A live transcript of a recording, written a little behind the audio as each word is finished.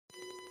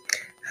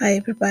Hi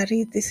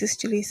everybody, this is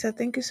Julissa.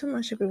 Thank you so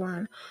much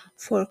everyone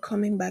for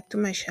coming back to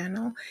my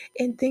channel,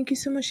 and thank you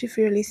so much if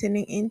you're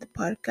listening in the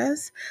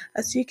podcast.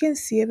 As you can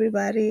see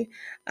everybody,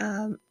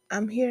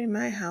 I'm here in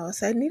my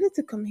house. I needed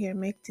to come here and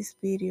make this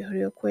video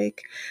real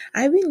quick.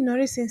 I've been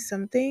noticing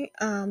something.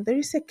 There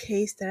is a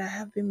case that I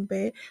have been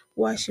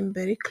watching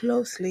very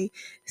closely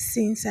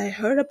since I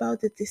heard about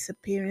the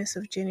disappearance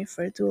of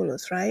Jennifer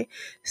Dulos, right?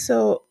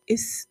 So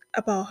it's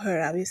about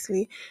her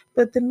obviously,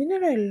 but the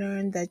minute I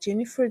learned that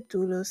Jennifer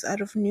Dulos out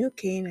of New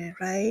Canaan,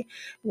 right?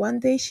 One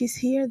day she's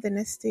here, the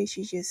next day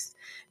she just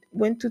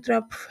went to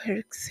drop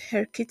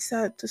her kids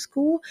out to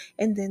school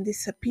and then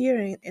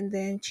disappearing, and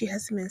then she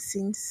hasn't been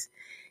seen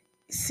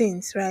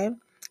since, right?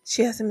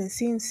 She hasn't been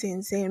seen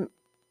since, and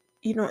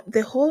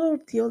the whole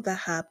ordeal that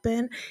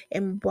happened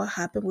and what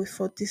happened with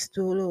Fotis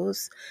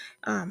Dulos,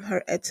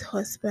 her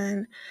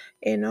ex-husband,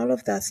 and all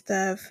of that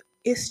stuff.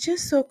 It's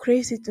just so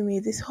crazy to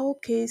me. This whole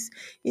case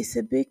is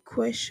a big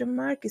question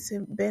mark. It's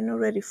been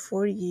already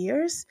 4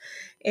 years,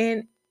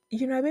 and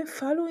I've been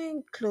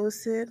following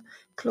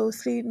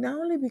closely, not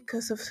only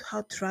because of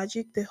how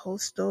tragic the whole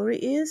story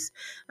is.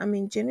 I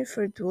mean,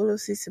 Jennifer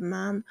Dulos is a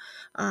mom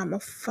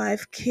of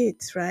 5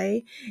 kids,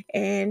 right?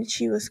 And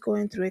she was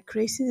going through a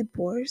crazy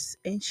divorce,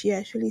 and she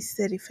actually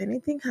said if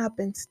anything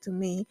happens to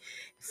me,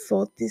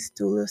 Fotis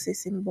Dulos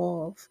is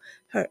involved,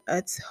 her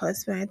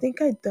ex-husband. I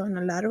think I've done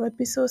a lot of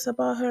episodes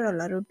about her, a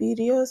lot of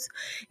videos,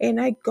 and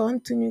I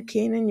gone to New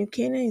Canaan. New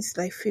Canaan is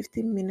like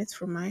 15 minutes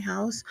from my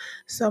house,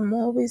 so I'm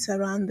always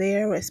around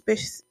there,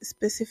 especially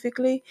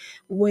specifically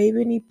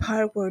Waveney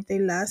Park where they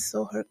last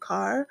saw her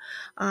car.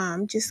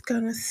 Just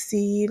gonna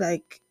see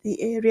like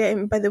the area,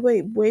 and by the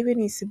way,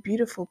 Waveney is a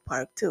beautiful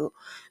park too,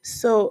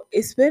 so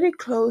it's very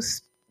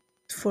close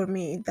for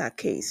me, that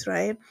case,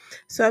 right?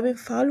 So I've been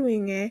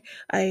following it.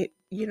 I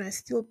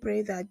still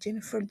pray that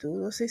Jennifer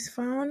Dulos is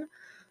found.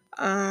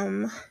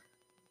 Um,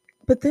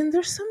 but then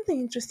there's something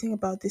interesting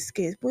about this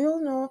case. We all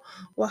know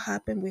what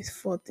happened with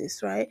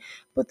Fotis, right?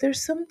 But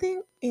there's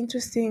something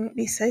interesting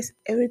besides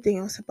everything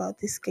else about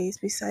this case,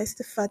 besides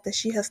the fact that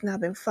she has not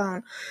been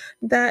found,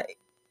 that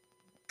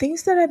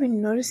things that I've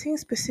been noticing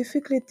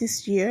specifically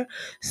this year.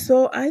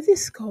 So I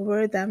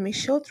discovered that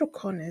Michelle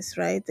Troconis,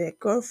 right, the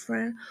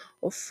girlfriend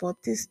of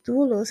Fotis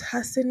Dulos,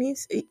 has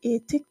a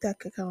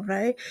TikTok account,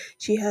 right?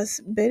 She has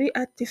very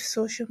active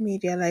social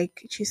media,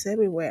 like she's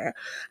everywhere.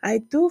 I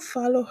do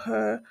follow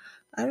her.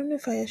 I don't know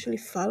if I actually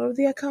follow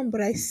the account,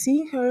 but I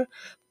see her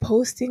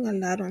posting a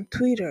lot on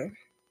Twitter,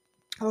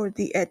 or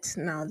the X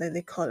now that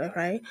they call it,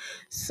 right?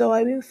 So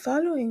I've been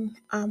following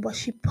what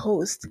she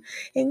posts,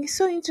 and it's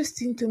so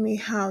interesting to me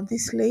how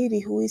this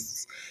lady who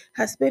is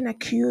has been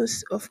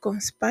accused of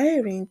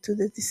conspiring to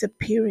the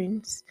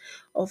disappearance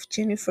of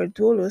Jennifer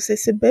Dulos.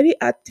 It's a very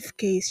active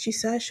case.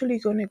 She's actually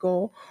gonna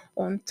go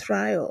on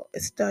trial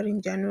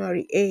starting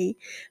January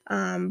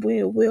 8th.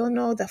 We all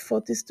know that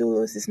Fotis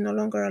Dulos is no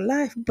longer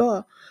alive,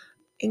 but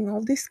in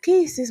all these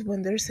cases,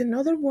 when there's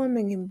another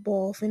woman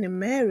involved in a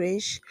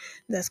marriage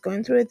that's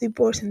going through a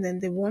divorce, and then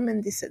the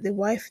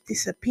wife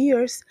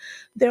disappears,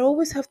 they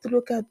always have to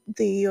look at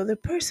the other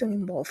person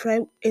involved,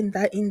 right? In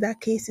that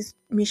case, it's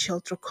Michelle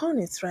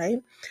Troconis,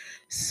 right?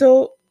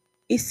 So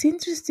it's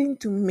interesting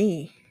to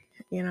me.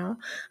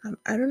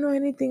 I don't know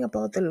anything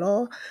about the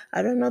law.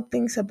 I don't know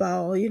things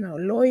about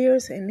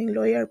lawyers, any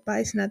lawyer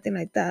advice, nothing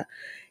like that.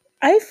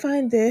 I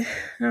find it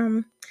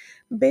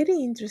very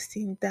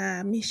interesting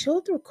that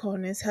Michelle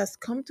Draconis has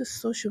come to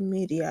social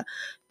media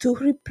to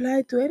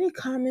reply to any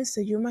comments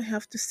that you might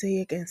have to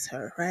say against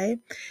her, right?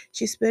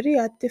 She's very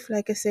active,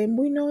 like I said.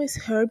 We know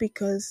it's her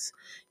because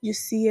you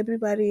see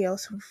everybody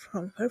else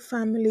from her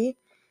family.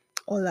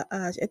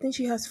 I think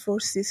she has 4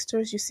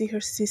 sisters. You see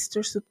her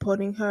sisters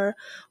supporting her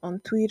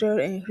on Twitter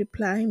and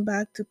replying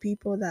back to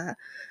people that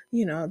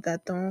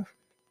don't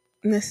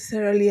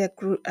necessarily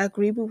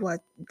agree with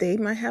what they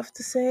might have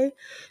to say.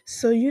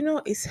 So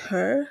it's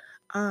her.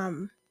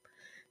 um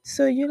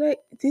so you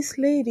like this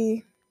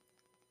lady.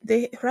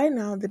 They right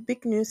now, the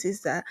big news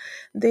is that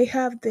they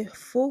have the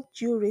full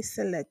jury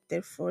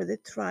selected for the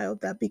trial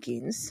that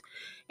begins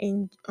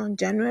in on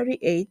January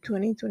 8th,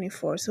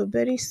 2024, so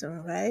very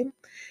soon, right?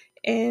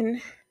 And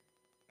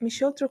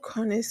Michelle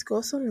Troconis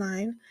goes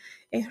online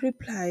and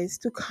replies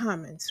to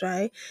comments,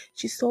 right?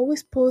 She's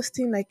always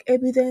posting like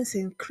evidence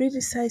and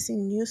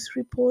criticizing news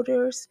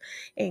reporters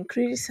and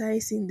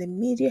criticizing the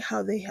media,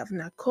 how they have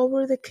not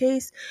covered the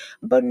case,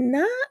 but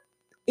not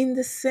in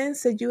the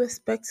sense that you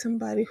expect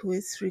somebody who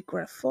is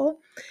regretful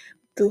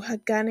to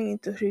have gotten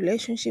into a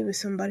relationship with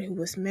somebody who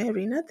was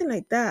married, nothing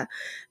like that.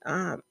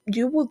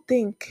 You would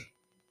think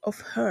of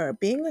her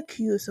being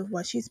accused of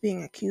what she's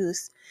being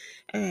accused,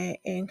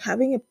 and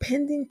having a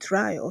pending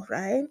trial,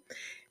 right?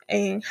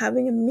 And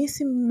having a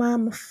missing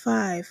mom of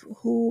 5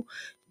 who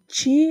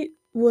she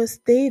was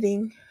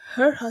dating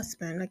her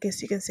husband, I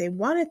guess you can say,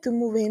 wanted to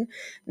move in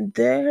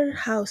their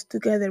house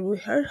together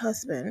with her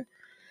husband,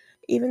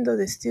 even though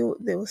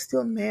they were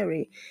still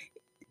married.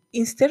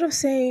 Instead of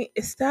saying,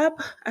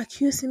 stop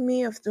accusing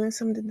me of doing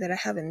something that I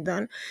haven't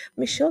done,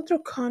 Michelle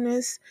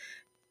Draconis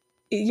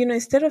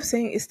instead of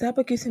saying, stop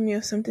accusing me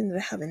of something that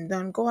I haven't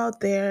done, go out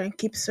there and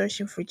keep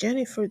searching for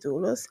Jennifer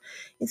Dulos.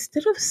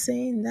 Instead of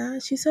saying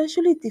that, she's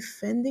actually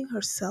defending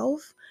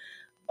herself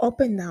up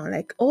and down.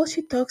 Like, all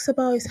she talks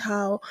about is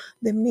how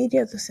the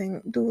media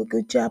doesn't do a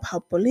good job, how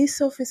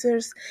police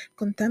officers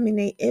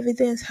contaminate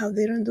evidence, how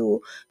they don't do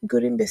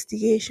good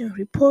investigation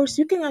reports.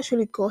 You can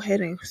actually go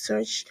ahead and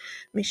search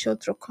Michelle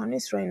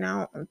Troconis right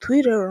now on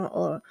Twitter,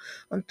 or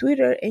on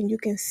Twitter, and you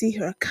can see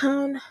her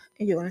account,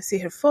 and you're gonna see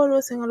her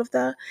photos and all of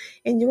that,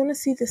 and you're gonna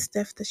see the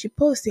stuff that she's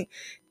posting.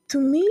 To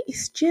me,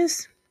 it's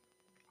just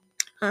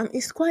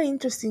it's quite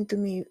interesting to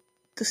me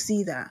to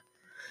see that,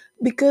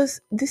 because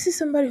this is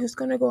somebody who's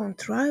going to go on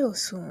trial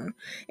soon,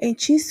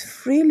 and she's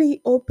freely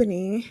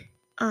opening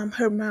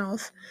her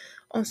mouth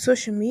on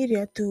social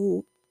media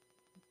to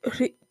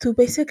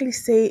basically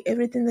say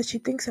everything that she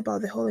thinks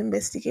about the whole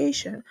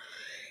investigation.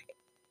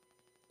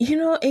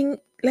 And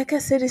like I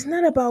said, it's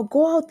not about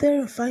go out there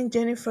and find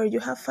Jennifer. You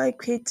have 5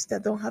 kids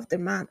that don't have their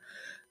mom.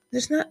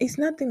 It's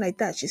nothing like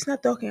that. She's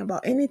not talking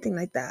about anything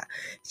like that.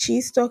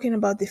 She's talking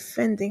about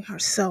defending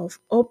herself,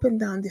 up and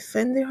down,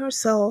 defending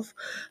herself.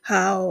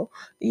 How,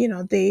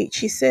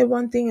 she said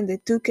one thing and they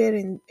took it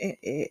in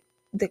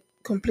the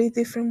complete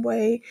different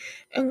way,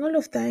 and all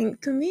of that.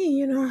 And to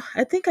me,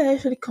 I think I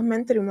actually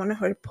commented in one of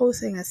her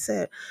posts, and I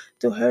said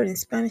to her in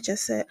Spanish, I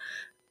said,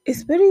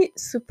 it's very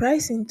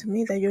surprising to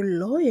me that your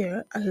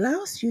lawyer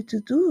allows you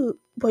to do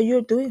what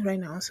you're doing right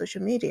now on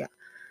social media.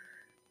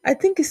 I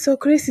think it's so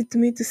crazy to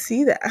me to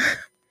see that.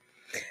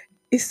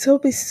 It's so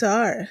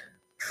bizarre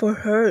for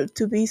her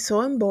to be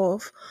so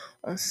involved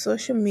on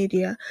social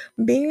media,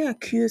 being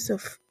accused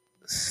of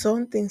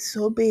something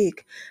so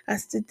big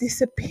as the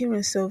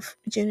disappearance of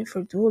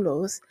Jennifer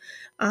Dulos,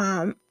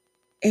 um,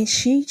 and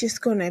she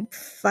just gonna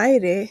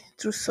fight it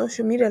through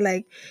social media.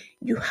 Like,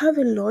 you have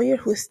a lawyer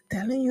who's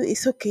telling you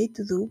it's okay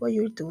to do what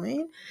you're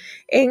doing,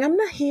 and I'm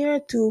not here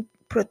to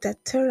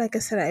protect her. Like I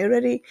said, I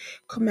already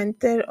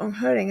commented on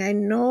her, and I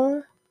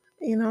know,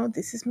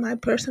 this is my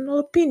personal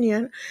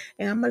opinion,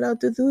 and I'm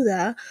allowed to do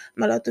that.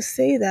 I'm allowed to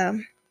say that.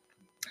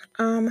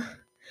 um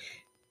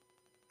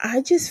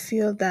I just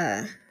feel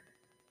that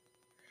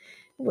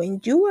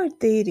when you are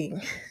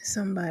dating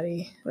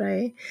somebody,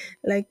 right?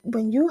 Like,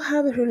 when you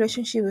have a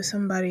relationship with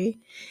somebody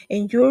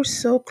and you're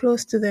so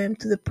close to them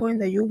to the point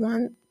that you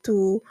want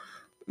to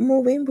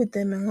move in with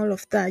them and all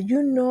of that,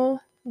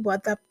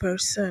 what that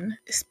person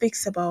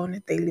speaks about on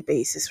a daily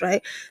basis,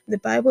 right? The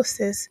Bible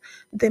says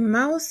the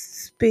mouth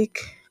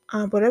speak.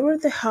 Whatever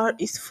the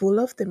heart is full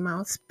of, the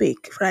mouth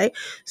speak, right?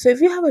 So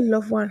if you have a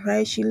loved one,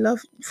 right? She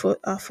loved for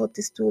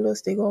these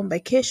doulos, they go on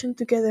vacation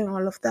together and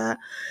all of that,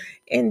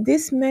 and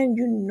this man,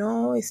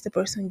 is the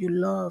person you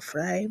love,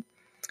 right?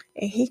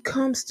 And he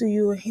comes to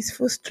you and he's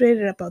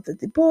frustrated about the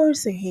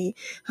divorce, and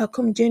how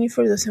come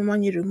Jennifer doesn't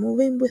want you to move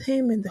in with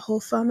him and the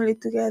whole family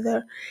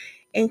together?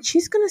 And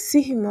she's gonna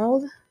see him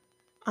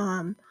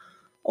um,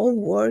 all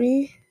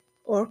worried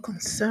or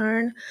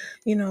concerned,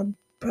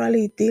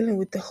 probably dealing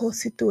with the whole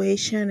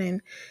situation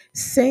and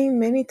saying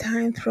many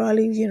times,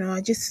 probably,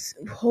 I just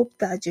hope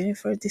that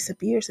Jennifer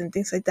disappears and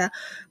things like that,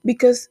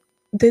 because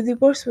the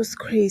divorce was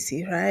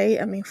crazy,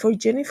 right? I mean, for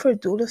Jennifer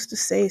Dulos to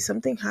say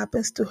something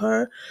happens to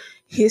her,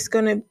 he's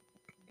gonna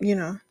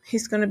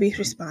he's going to be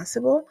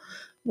responsible.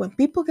 When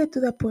people get to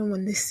that point,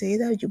 when they say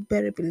that, you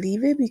better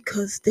believe it,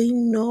 because they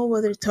know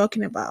what they're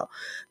talking about.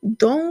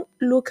 Don't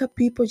look at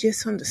people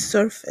just on the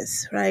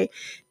surface, right?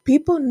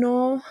 People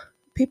know,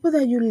 people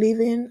that you live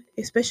in,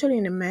 especially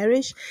in a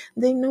marriage,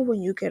 they know when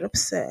you get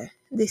upset.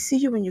 They see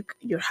you when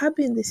you're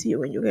happy, and they see you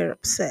when you get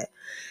upset.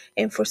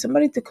 And for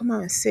somebody to come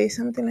out and say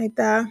something like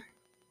that,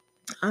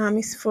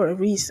 is for a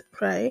reason,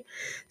 right?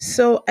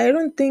 So I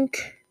don't think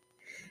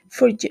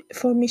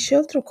for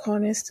Michelle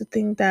Troconis to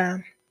think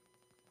that,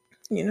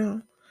 you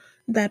know,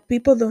 that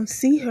people don't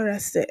see her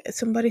as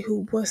somebody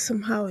who was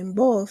somehow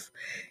involved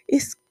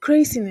is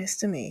craziness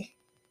to me.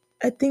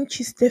 I think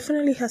she's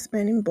definitely has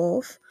been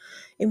involved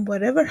in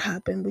whatever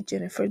happened with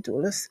Jennifer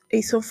Dulos.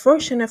 It's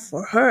unfortunate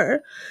for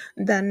her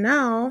that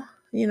now,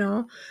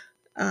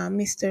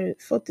 Mr.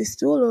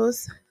 Fotis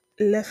Dulos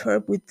left her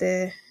with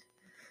the,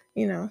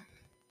 you know,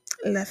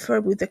 left her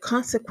with the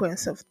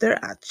consequence of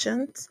their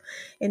actions,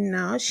 and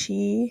now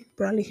she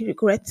probably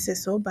regrets it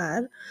so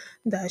bad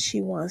that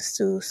she wants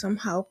to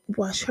somehow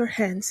wash her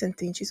hands and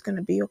think she's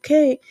gonna be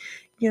okay.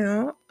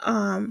 At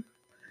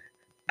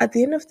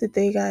the end of the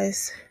day,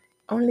 guys,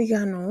 only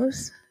God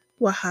knows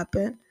what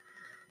happened.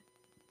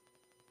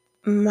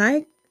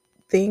 My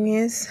thing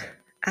is,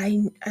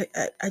 I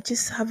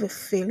just have a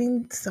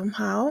feeling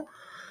somehow,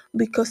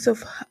 because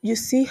of, you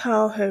see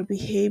how her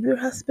behavior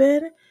has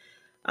been,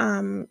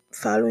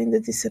 following the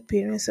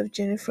disappearance of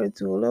Jennifer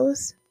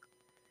Dulos.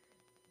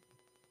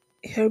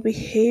 The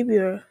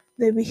behavior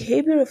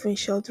of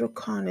Michelle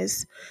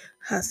Troconis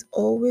has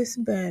always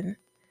been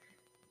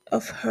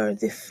of her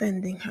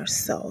defending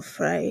herself,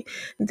 right?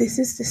 This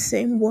is the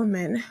same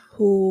woman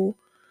who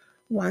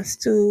wants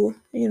to,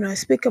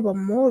 speak about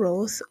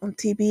morals on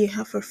TV and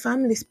have her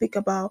family speak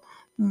about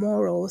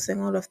morals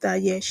and all of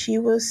that. Yeah, she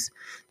was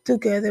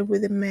together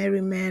with a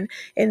married man,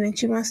 and then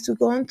she wants to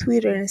go on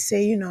Twitter and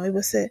say, it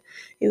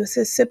was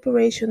a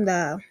separation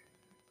that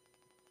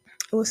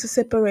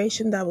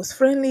was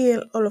friendly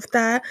and all of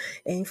that,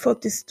 and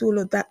Fotis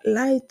Tulo that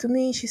lied to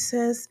me. She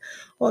says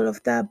all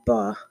of that,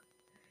 but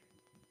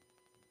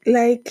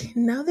like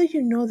now that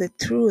you know the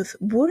truth,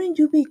 wouldn't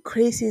you be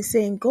crazy and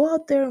saying go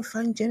out there and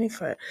find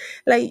Jennifer?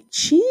 Like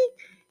she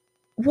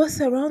was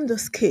around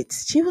those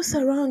kids. She was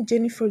around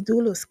Jennifer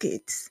Dulos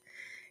kids.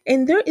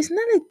 And there is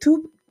not like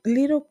two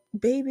little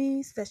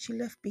babies that she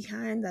left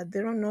behind that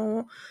they don't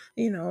know,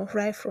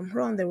 right from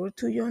wrong. They were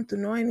too young to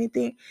know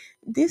anything.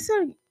 These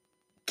are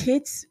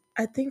kids,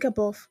 I think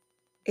above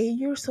 8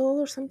 years old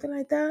or something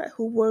like that,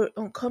 who were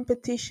on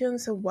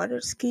competitions of water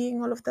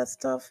skiing, all of that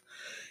stuff,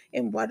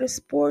 and water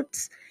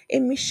sports.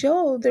 And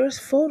Michelle, there's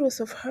photos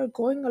of her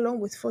going along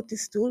with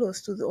Fotis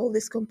Dulos to all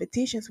these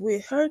competitions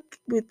with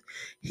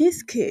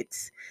his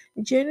kids,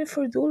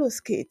 Jennifer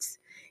Dulos' kids,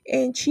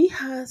 and she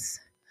has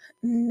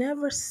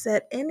never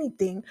said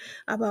anything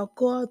about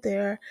go out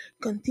there,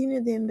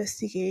 continue the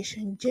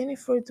investigation.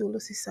 Jennifer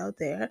Dulos is out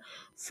there.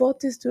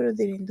 Fotis Dulos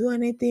didn't do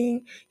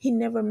anything. He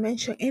never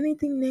mentioned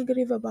anything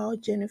negative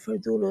about Jennifer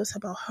Dulos,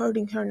 about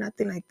hurting her,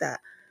 nothing like that.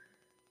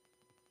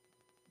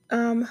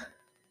 Um,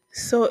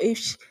 so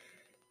if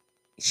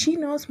she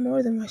knows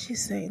more than what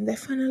she's saying,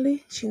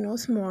 definitely she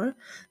knows more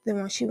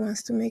than what she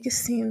wants to make it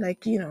seem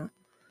like.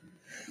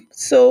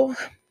 So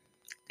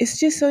it's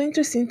just so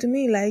interesting to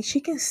me. Like she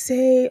can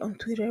say on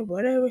Twitter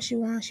whatever she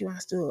wants. She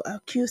wants to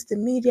accuse the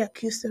media,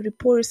 accuse the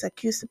reporters,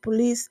 accuse the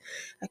police,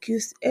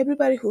 accuse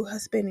everybody who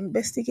has been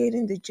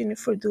investigating the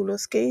Jennifer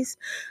Dulos case.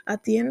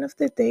 At the end of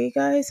the day,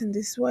 guys, and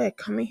this is why I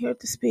come in here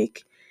to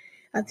speak.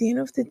 At the end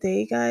of the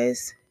day,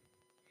 guys,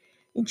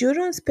 you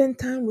don't spend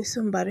time with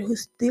somebody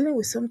who's dealing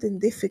with something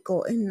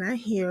difficult and not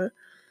hear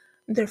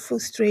their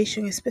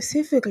frustration,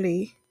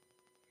 specifically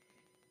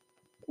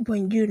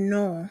when you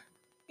know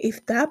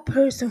if that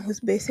person who's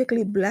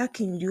basically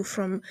blocking you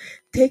from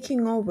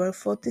taking over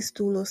Fotis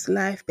Tulo's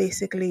life,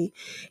 basically,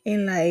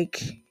 and like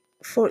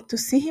for to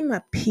see him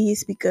at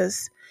peace,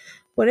 because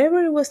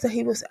whatever it was that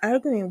he was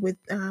arguing with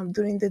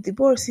during the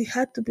divorce, he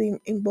had to be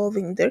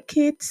involving their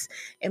kids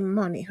and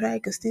money,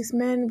 right? Because this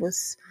man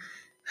was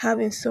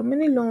having so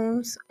many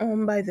loans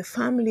owned by the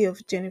family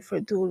of Jennifer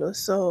Dulo.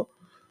 So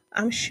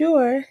I'm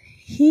sure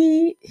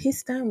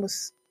his time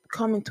was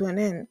coming to an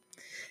end.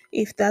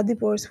 If that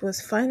divorce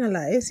was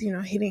finalized, he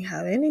didn't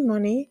have any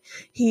money.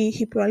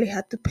 He probably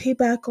had to pay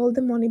back all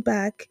the money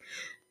back.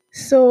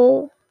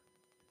 So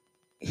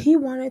he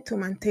wanted to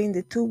maintain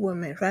the two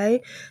women,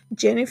 right?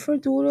 Jennifer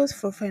Duros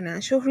for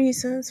financial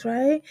reasons,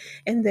 right?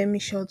 And then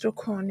Michelle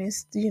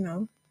Troconis,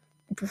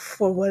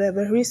 for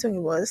whatever reason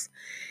it was.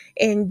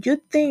 And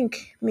you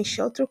think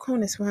Michelle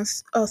Troconis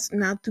wants us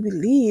not to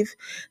believe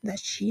that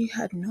she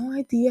had no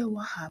idea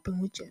what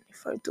happened with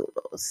Jennifer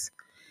Duros,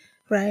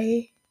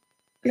 right?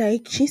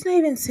 Like, she's not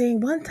even saying,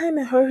 one time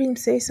I heard him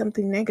say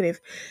something negative.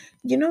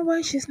 You know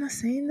why she's not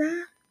saying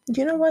that?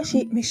 You know why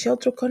Michelle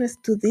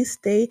Troconis to this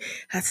day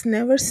has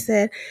never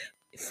said,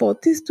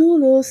 Fotis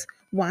Dulos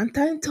one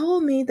time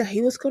told me that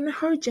he was going to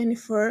hurt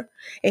Jennifer,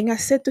 and I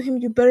said to him,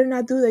 you better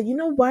not do that. You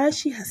know why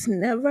she has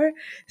never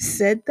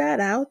said that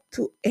out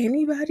to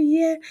anybody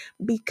yet?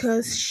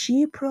 Because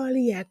she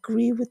probably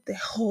agreed with the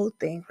whole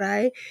thing,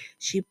 right?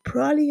 She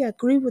probably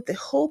agreed with the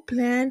whole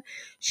plan.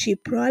 She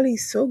probably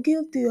is so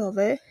guilty of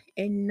it,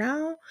 and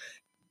now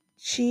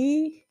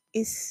she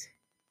is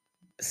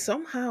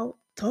somehow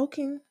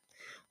talking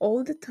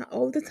all the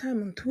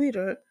time on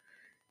Twitter,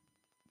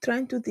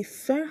 trying to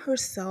defend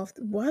herself,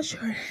 wash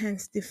her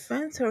hands,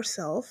 defend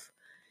herself,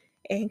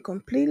 and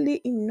completely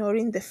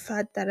ignoring the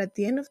fact that at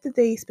the end of the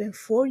day, it's been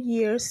 4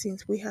 years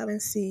since we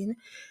haven't seen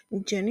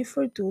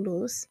Jennifer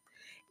Dulos,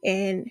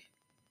 and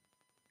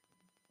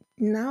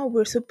now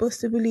we're supposed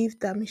to believe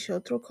that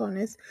Michelle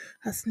Troconis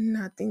has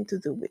nothing to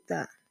do with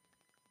that.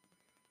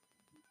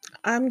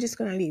 I'm just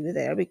gonna leave it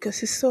there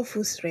because it's so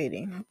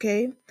frustrating,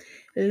 okay?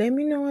 Let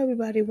me know,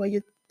 everybody, what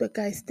you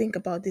guys think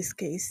about this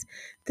case.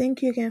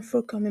 Thank you again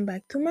for coming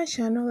back to my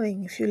channel,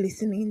 and if you're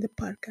listening in the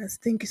podcast,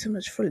 thank you so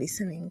much for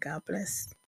listening. God bless.